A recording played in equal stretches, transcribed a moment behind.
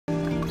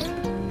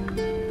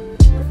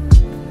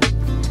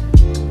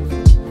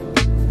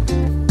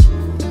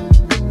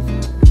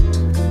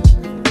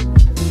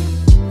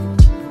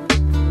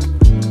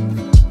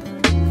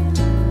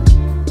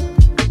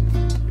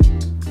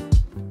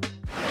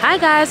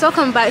guys,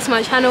 welcome back to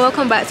my channel,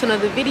 welcome back to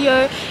another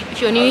video. If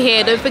you're new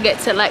here, don't forget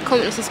to like,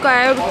 comment and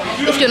subscribe.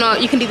 If you're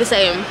not, you can do the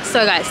same.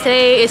 So guys,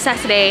 today is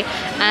Saturday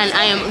and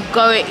I am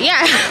going,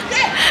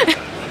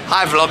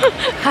 hi vlog.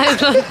 Hi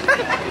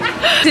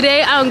vlog.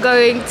 Today I'm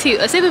going to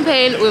a sip and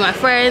paint with my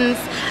friends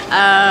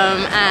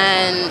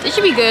and it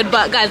should be good.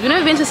 But guys, we've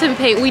never been to a sip and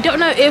paint. We don't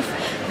know if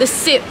the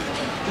sip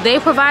they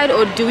provide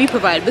or do we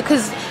provide,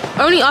 because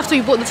only after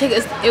we bought the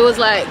tickets it was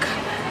like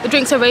the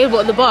drinks are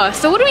available at the bar.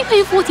 So what do we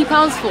pay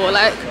 £40 for?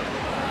 Like,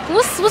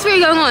 what's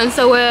really going on?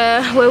 So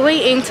we're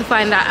waiting to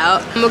find that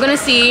out. And we're gonna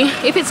see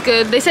if it's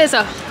good. They say it's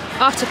a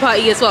after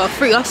party as well, a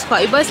free after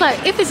party. But it's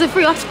like, if it's a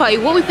free after party,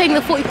 what are we paying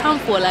the £40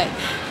 for? Like,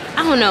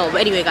 I don't know.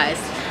 But anyway, guys,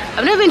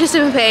 I've never been to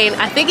Sip and Paint.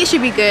 I think it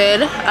should be good.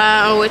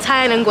 We're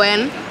Ty and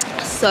Gwen.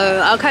 So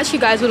I'll catch you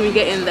guys when we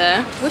get in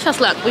there. Wish us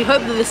luck. We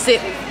hope that the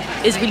sip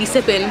is really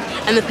sipping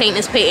and the paint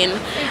is painting.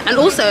 And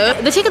also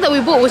the ticket that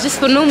we bought was just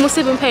for normal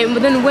sip and paint,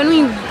 but then when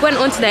we went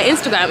onto their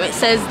Instagram it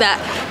says that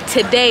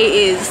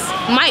today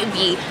might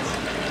be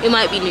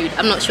nude.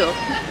 I'm not sure,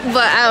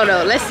 but I don't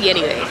know, let's see.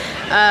 Anyway,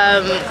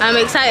 I'm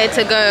excited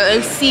to go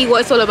and see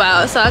what it's all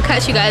about, so I'll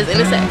catch you guys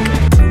in a sec.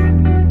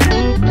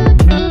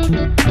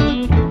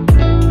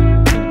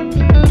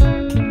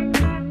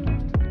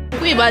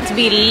 We're about to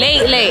be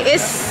late.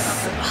 It's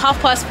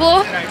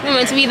 4:30. We're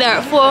meant to be there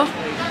at 4,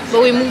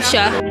 but we moved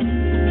sha.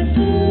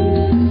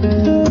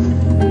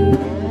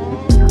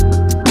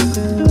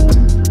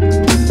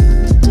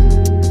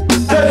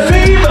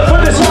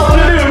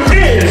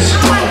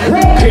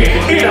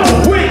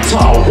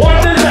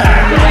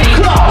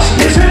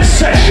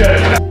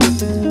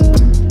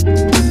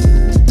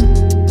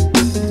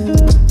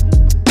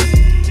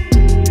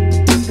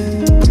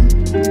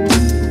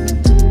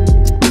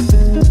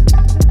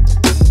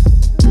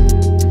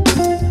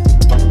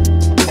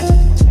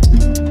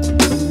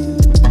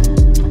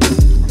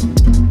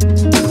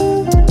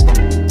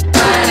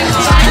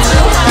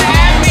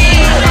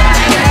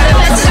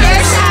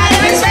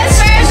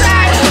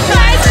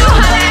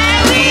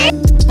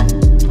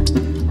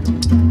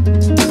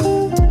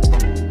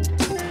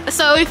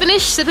 We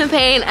finished Sip and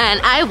Paint and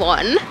I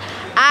won.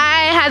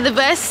 I had the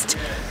best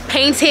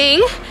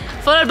painting,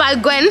 followed by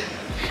Gwen,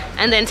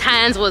 and then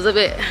Tan's was a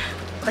bit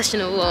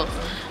questionable.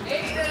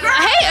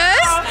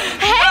 Haters!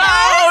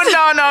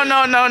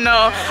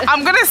 No.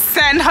 I'm gonna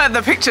send her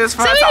the pictures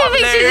for her to upload.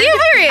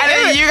 And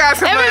then you guys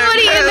can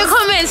everybody in the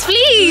comments,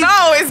 please.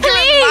 No, it's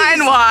giving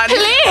mine one.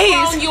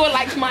 Please. You were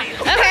like mine.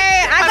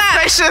 Okay, I got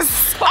precious.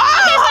 We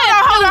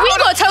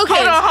got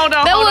tokens. Hold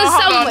on. There was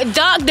some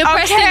dark,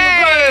 depressing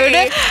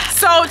road.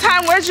 So,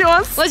 Tan, where's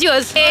yours? What's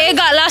yours? It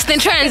got lost in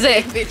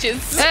transit.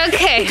 Bitches.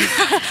 Okay.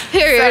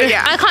 Period. So,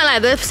 yeah. I can't lie.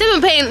 The sip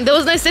and paint, there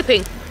was no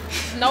sipping.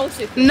 No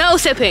sipping. No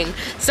sipping.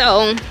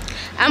 So,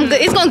 I'm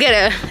good. It's gonna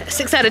get a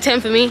 6 out of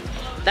 10 for me.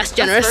 That's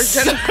generous.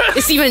 That's very generous.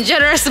 It's even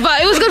generous,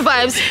 but it was good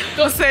vibes.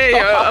 Don't say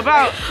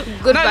about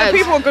good vibes. The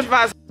people good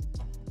vibes.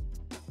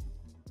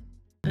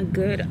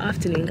 Good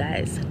afternoon,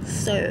 guys.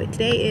 So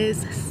today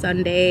is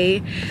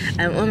Sunday.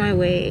 I'm on my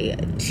way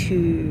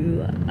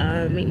to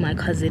meet my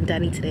cousin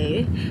Danny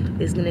today.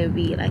 It's gonna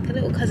be like a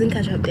little cousin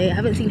catch-up day. I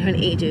haven't seen her in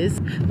ages.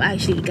 But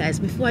actually, guys,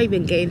 before I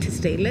even get into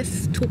today,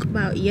 let's talk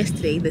about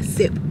yesterday, the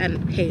sip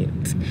and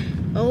paint.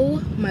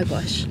 Oh my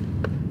gosh,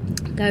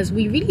 guys,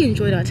 we really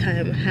enjoyed our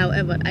time.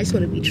 However, I just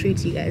want to be true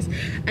to you guys.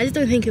 I just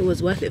don't think it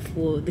was worth it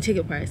for the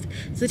ticket price.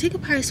 So the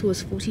ticket price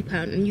was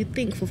 £40, and you'd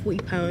think for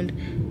 £40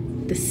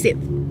 the sip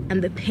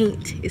and the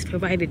paint is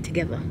provided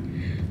together,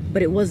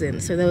 but it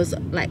wasn't. So there was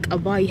like a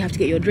bar you have to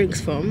get your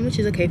drinks from, which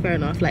is okay, fair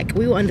enough. Like,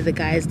 we were under the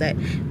guise that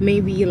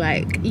maybe,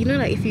 like, you know,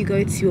 like if you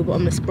go to a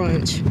Bottomless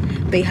brunch,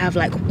 they have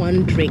like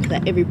one drink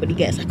that everybody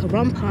gets, like a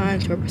rum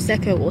punch or a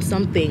prosecco or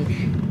something.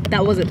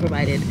 That wasn't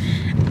provided.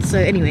 So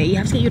anyway, you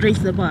have to get your drinks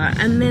to the bar,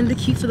 and then the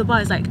queue for the bar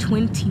is like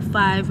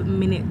 25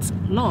 minutes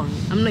long.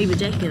 I'm not even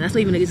joking, that's not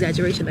even an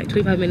exaggeration, like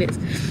 25 minutes.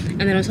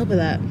 And then on top of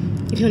that,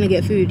 if you want to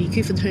get food, you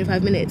queue for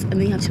 25 minutes and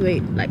then you have to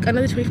wait like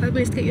another 25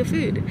 minutes to get your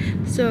food.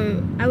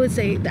 So I would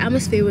say the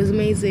atmosphere was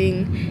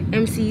amazing,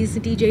 MCs,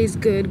 the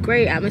DJs good,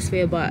 great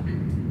atmosphere, but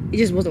it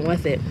just wasn't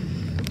worth it.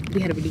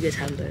 We had a really good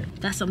time though.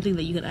 That's something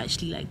that you can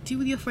actually like do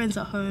with your friends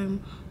at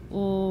home,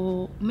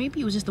 or maybe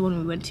it was just the one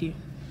we went to.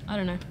 I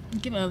don't know,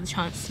 give it another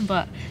chance.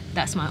 But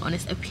that's my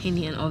honest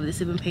opinion of the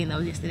Sip and Paint that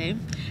was yesterday.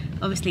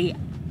 Obviously,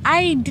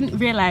 I didn't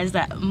realize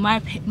that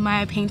my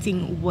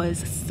painting was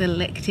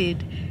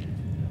selected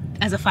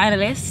as a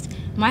finalist.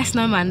 My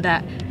snowman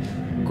that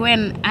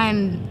Gwen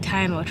and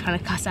Tyne were trying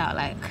to cuss out,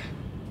 like,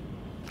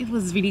 it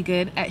was really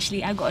good.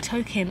 Actually, I got a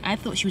token. I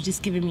thought she was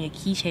just giving me a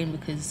keychain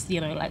because, you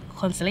know, like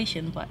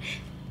consolation, but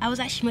I was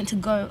actually meant to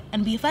go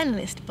and be a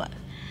finalist, but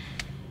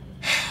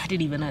I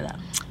didn't even know that.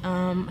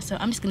 So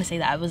I'm just gonna say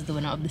that I was the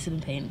winner of the Sip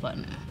and Paint, but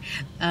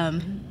so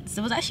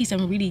there was actually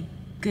some really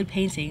good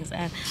paintings,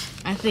 and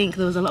I think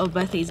there was a lot of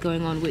birthdays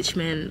going on, which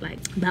meant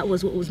like that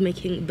was what was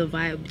making the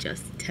vibe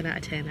just 10 out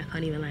of 10. I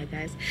can't even lie,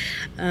 guys.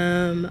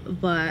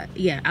 But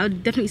yeah, I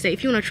would definitely say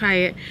if you want to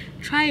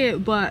try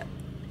it, but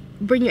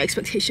bring your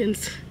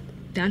expectations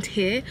down to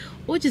here,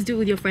 or just do it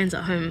with your friends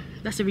at home.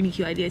 That's a really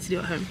cute idea to do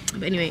at home.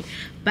 But anyway,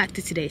 back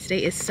to today.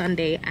 Today is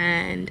Sunday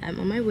and I'm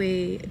on my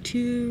way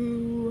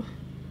to,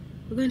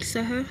 we're going to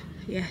Soho.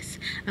 Yes,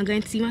 I'm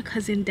going to see my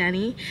cousin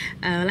Danny.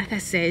 Like I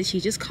said,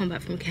 she just come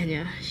back from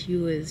Kenya. She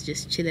was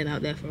just chilling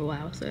out there for a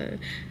while, so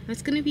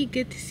it's gonna be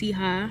good to see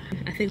her.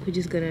 I think we're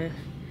just gonna,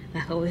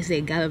 like I always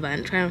say,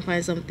 gallivant, try and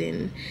find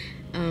something.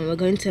 We're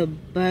going to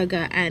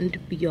Burger and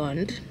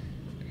Beyond.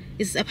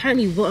 It's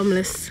apparently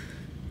bottomless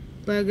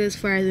burgers,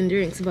 fries and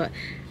drinks, but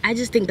I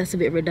just think that's a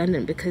bit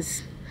redundant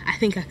because I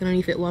think I can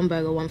only fit one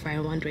burger, one fry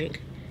and one drink.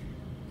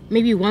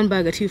 Maybe one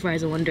burger, two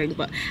fries and one drink,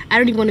 but I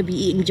don't even want to be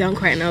eating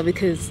junk right now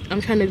because I'm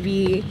trying to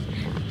be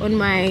on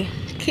my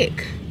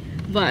kick.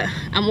 But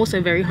I'm also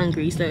very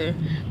hungry, so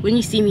when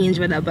you see me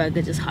enjoy that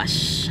burger, just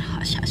hush,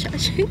 hush, hush,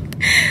 hush.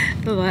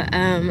 But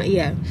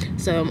yeah,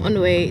 so I'm on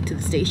the way to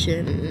the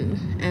station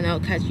and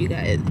I'll catch you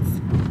guys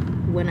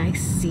when I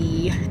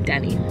see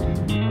Danny.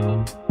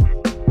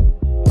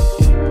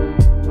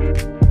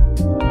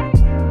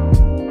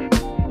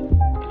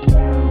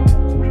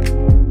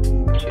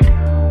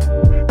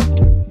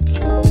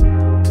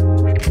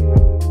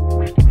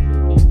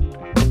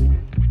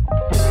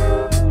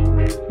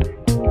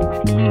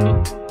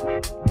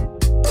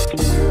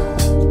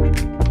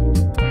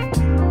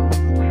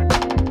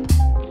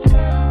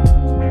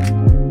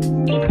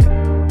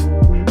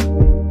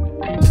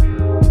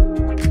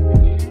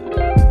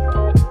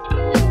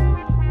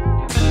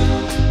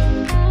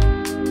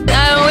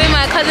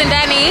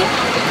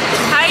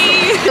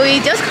 We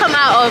just come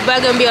out of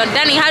Burger and Beyond.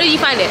 Danny, how did you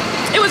find it?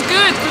 It was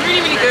good. It was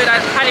really, really good. I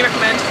highly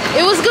recommend.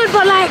 It was good,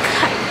 but like,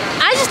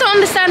 I just don't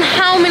understand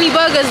how many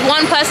burgers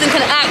one person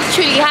can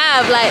actually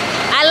have. Like,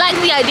 I like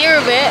the idea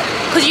of it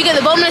because you get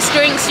the bottomless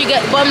drinks, you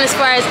get bottomless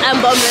fries and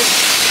bottomless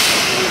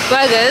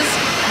burgers.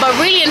 But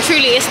really and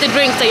truly, it's the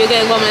drinks that you're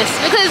getting bottomless.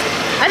 Because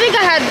I think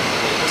I had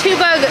two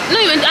burgers,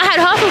 no even, I had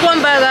half of one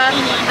burger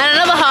and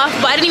another half,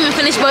 but I didn't even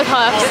finish both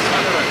halves.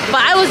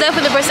 But I was there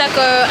for the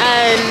Prosecco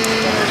and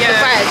the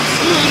fries.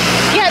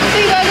 You had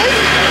 3 burgers?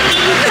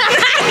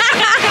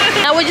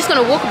 Now we're just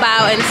gonna walk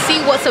about and see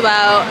what's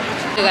about.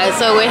 Okay guys,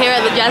 so we're here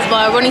at the jazz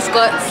bar, Ronnie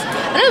Scott's.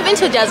 I've never been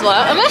to a jazz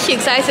bar. I'm actually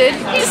excited.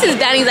 This is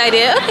Danny's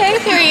idea. Okay,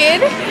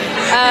 period.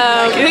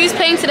 Who's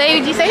playing today,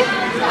 would you say?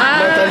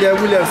 Okay,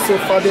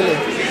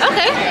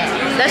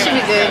 that should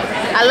be good.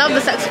 I love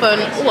the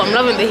saxophone. Oh, I'm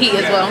loving the heat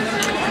as well.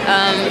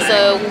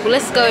 So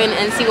let's go in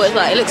and see what it's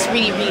like. It looks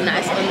really, really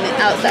nice on the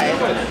outside.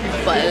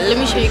 But let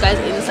me show you guys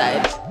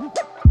inside.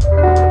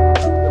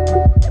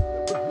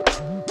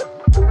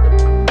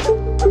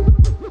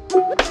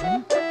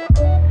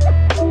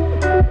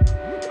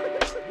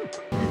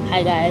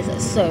 Hi guys,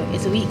 so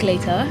it's a week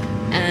later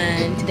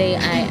and today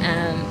I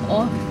am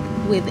off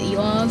with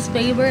y'all's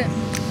favorite.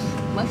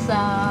 What's up?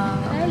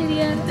 Hi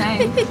Lydia.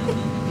 Hi.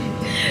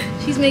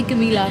 She's making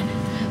me laugh.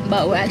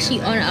 But we're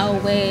actually on our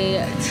way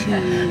to,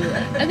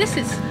 I guess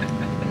it's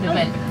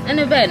an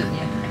event.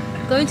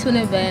 Going to an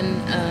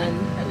event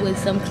with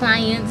some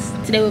clients.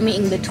 Today we're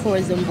meeting the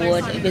tourism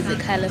board, Visit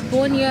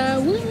California.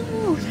 Woo!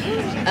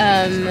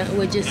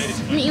 We're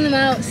just meeting them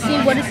out,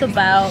 seeing what it's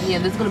about. Yeah,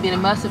 there's going to be an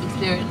immersive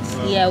experience.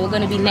 Yeah, we're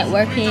going to be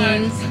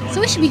networking.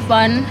 So it should be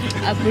fun.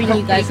 I'll bring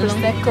you guys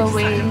along.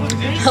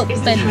 Help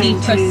send me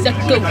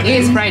Prosecco in.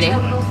 It's Friday.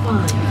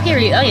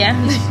 Period. Oh yeah.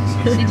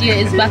 Lydia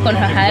is back on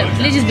her hype.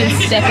 Lydia's been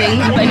stepping.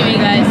 But anyway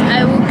guys,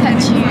 I will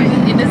catch you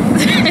in a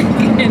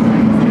second.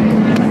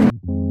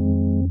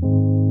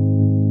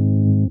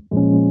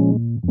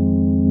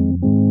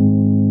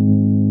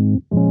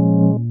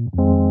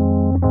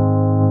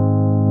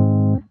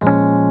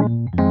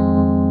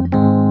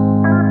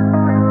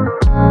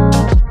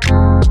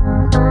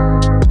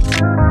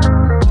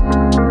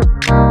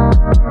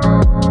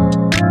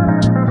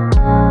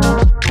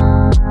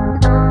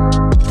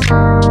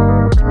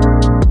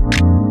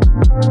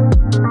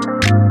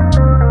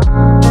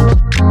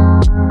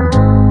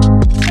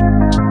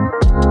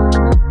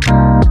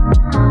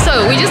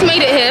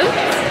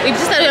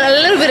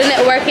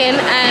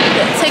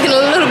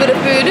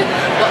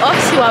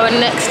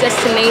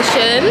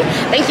 Destination.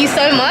 Thank you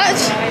so much.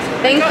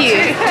 Thank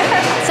you.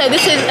 So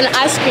this is an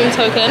ice cream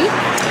token.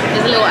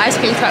 There's a little ice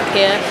cream truck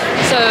here.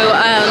 So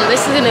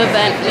this is an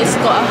event. It's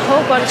got a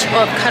whole bunch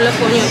of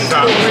California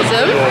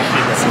tourism.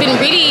 It's been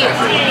really,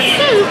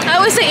 I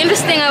always say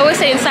interesting, I always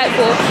say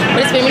insightful,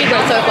 but it's been really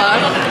great so far.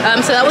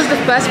 So that was the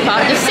first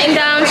part. Just sitting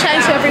down,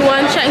 chatting to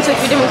everyone, chatting to a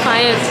few different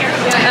clients.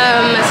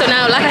 So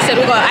now, like I said,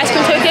 we've got an ice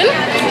cream token.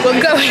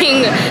 We're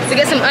going to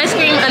get some ice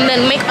cream and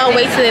then make our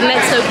way to the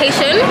next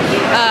location,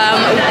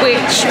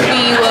 which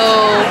we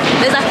will,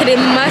 there's like an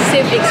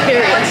immersive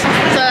experience.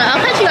 So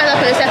I'll catch you guys up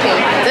in a second.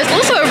 There's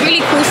also a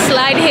really cool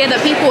slide here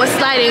that people are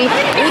sliding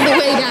all the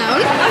way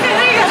down.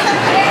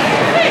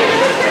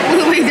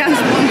 All the way down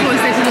to one point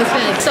station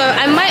instead. So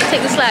I might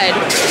take the slide.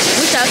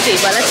 We shall see,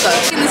 but let's go.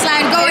 In the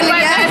slide going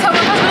again.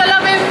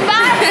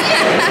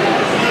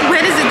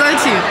 Where does it go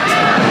to?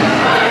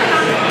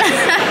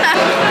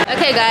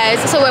 Okay Okay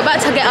guys, so we're about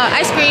to get our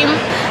ice cream.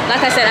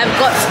 Like I said, I've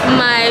got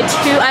my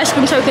 2 ice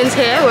cream tokens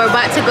here. We're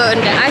about to go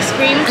and get ice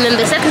cream. And then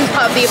the second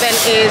part of the event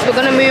is we're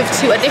gonna move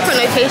to a different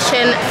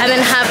location and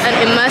then have an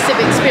immersive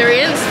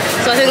experience.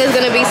 So I think there's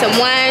gonna be some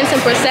wine,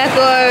 some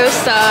Prosecco,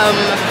 some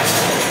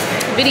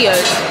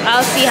videos.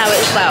 I'll see how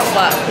it's about,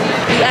 but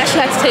we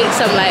actually had to take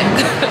some like,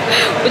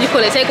 what do you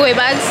call it, takeaway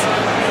bags.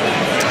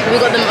 We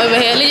got them over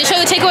here. Lydia,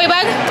 show your takeaway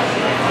bag.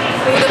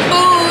 With the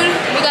food.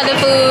 We got the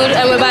food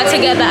and we're about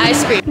to get the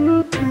ice cream.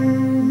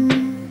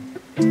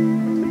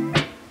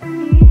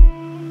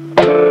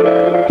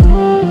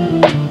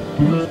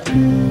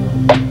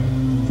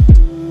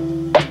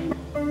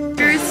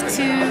 Cheers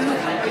to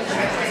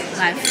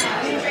life.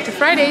 To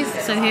Fridays.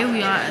 So here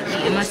we are at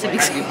the immersive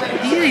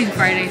experience. Usually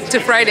Fridays. To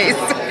Fridays.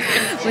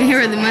 We're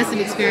here at the immersive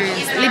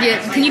experience. Lydia,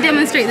 can you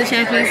demonstrate the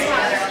chair, please?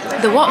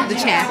 The what? The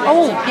chair.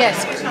 Oh,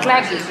 yes.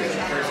 Gladly.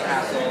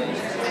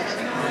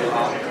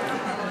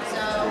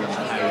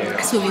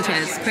 Swivel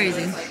chairs,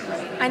 crazy.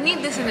 I need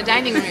this in the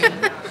dining room.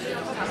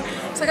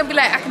 So I can be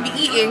like, I can be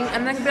eating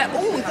and then I can be like,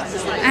 oh, this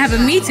is like... I have a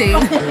meeting.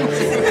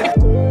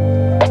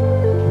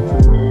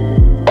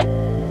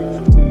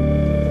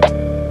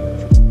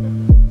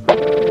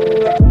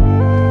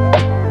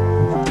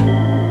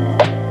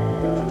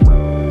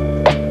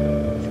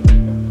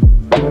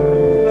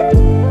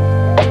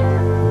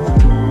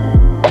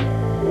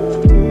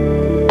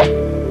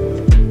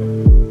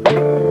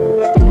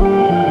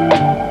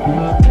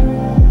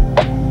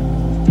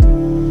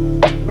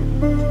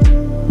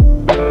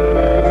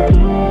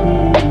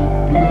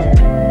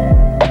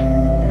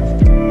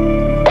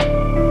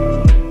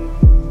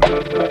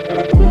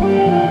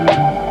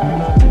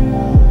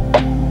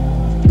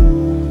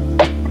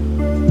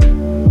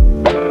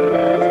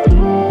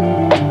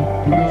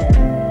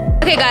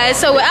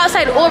 So we're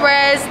outside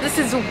Ores. This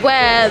is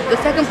where the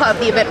second part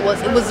of the event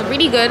was. It was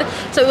really good.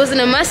 So it was an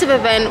immersive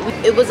event.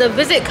 It was a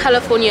Visit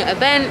California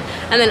event,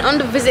 and then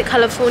under Visit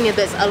California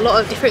there's a lot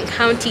of different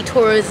county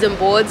tourism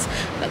boards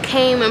that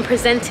came and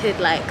presented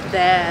like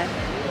their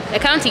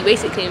county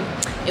basically.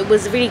 It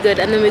was really good,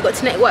 and then we got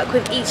to network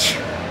with each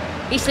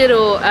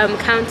little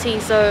county.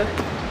 So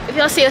if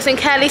y'all see us in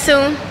Cali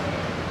soon,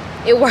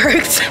 it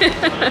worked.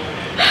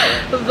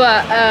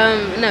 But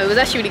no, it was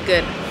actually really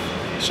good.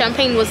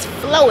 Champagne was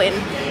flowing.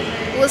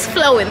 It was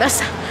flowing.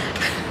 That's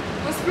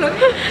What's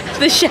flowing?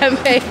 the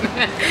champagne.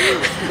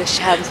 The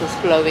shams was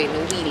flowing.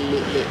 We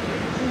lit.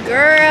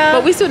 Girl.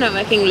 But we still not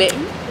making lit.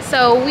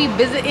 So we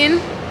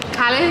visiting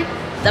Cali.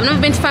 I've never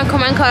been to Franco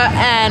Manca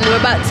and we're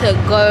about to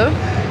go.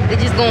 They're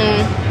just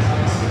gonna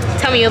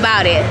tell me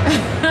about it.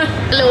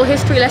 A little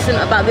history lesson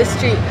about this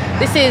street.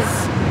 This is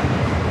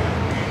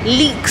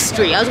Leek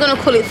Street. I was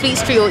gonna call it Fleet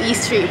Street or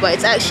East Street, but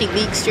it's actually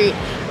Leek Street.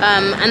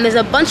 And there's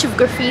a bunch of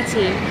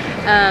graffiti,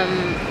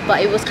 but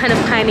it was kind of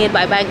pioneered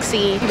by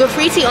Banksy.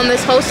 Graffiti on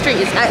this whole street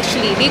is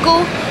actually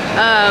legal.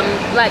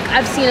 Like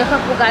I've seen a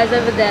couple guys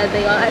over there,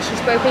 they are actually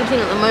spray painting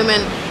at the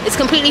moment. It's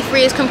completely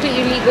free, it's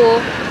completely legal.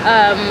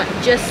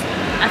 Just,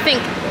 I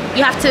think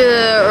you have to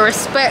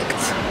respect.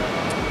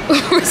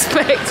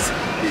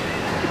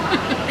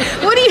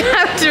 What do you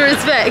have to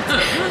respect?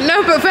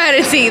 No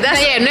profanity.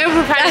 That's no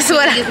profanity. That's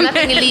what it's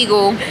nothing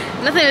illegal.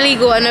 Nothing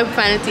illegal and no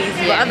profanities.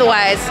 But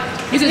otherwise,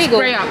 You can legal.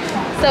 spray up.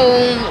 So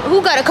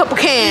who got a couple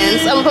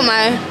cans? I'm gonna put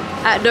my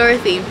at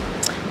Dorothy.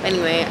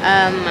 Anyway,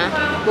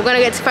 we're gonna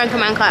get to Franco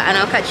Manca and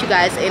I'll catch you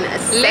guys in a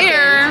second.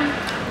 Later.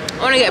 I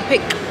wanna get a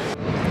pic.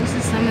 This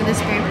is some of the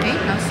spray paint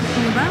I was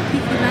talking about,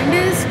 Peaky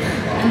Blinders.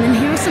 And then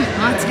here are some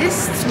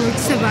artists we're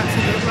just about to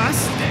go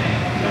past.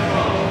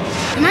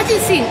 Imagine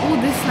seeing all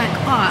this like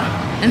art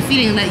and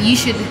feeling that you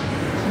should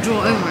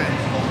draw over it.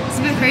 It's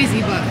a bit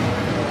crazy, but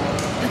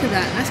look at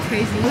that, that's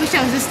crazy. I wish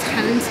I was this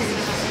talented.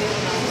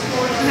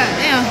 Look at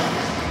damn,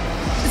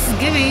 this is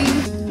giving.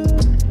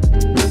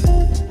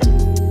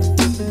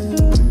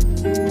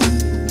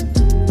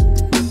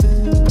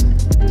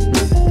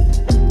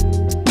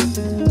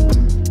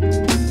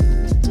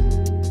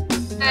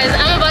 Guys,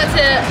 I'm about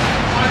to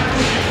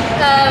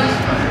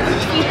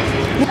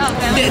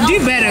Do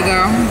better,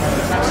 girl.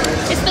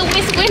 It's the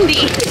Miss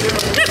Wendy.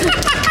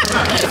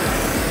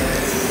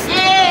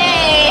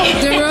 Hey!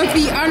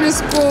 Dorothy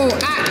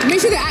 _ make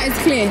sure the @ is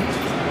clear.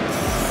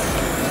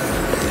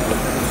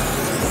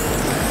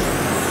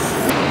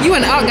 You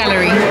an art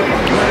gallery.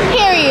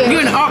 Period.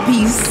 You're an art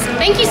piece.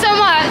 Thank you so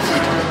much.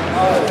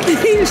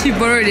 She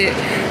borrowed it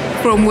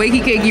from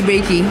Wakey Cakey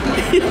Bakey.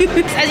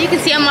 As you can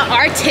see, I'm an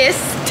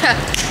artist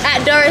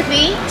at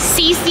Dorothy.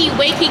 CC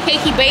Wakey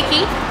Cakey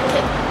Bakey.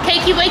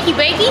 Cakey Wakey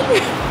Bakey.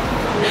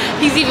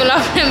 He's even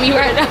laughing at me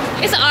right now.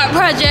 It's an art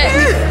project.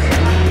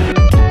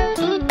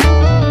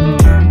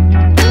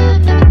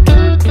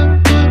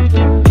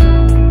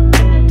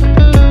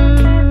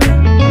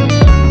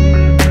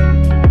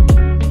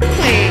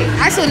 Wait,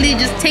 I saw Lee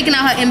just taking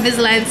out her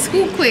Invisalign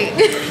school quick.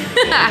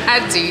 I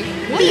had to.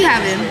 What are you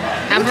having?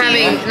 I'm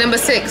having number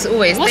 6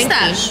 always. What's Thank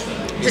that?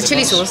 you. It's a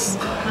chili sauce.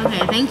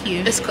 Okay, thank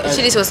you. It's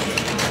chili sauce.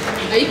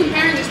 Are you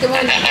comparing this to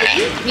one that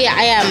you? Yeah,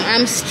 I am.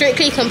 I'm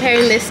strictly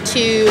comparing this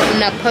to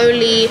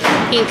Napoli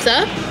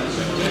pizza.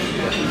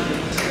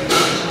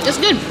 It's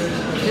good.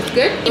 It's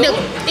good.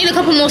 Need a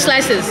couple more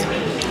slices.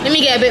 Let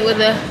me get a bit with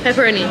the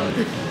pepperoni.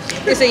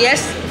 It's a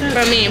yes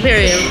from me,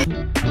 period.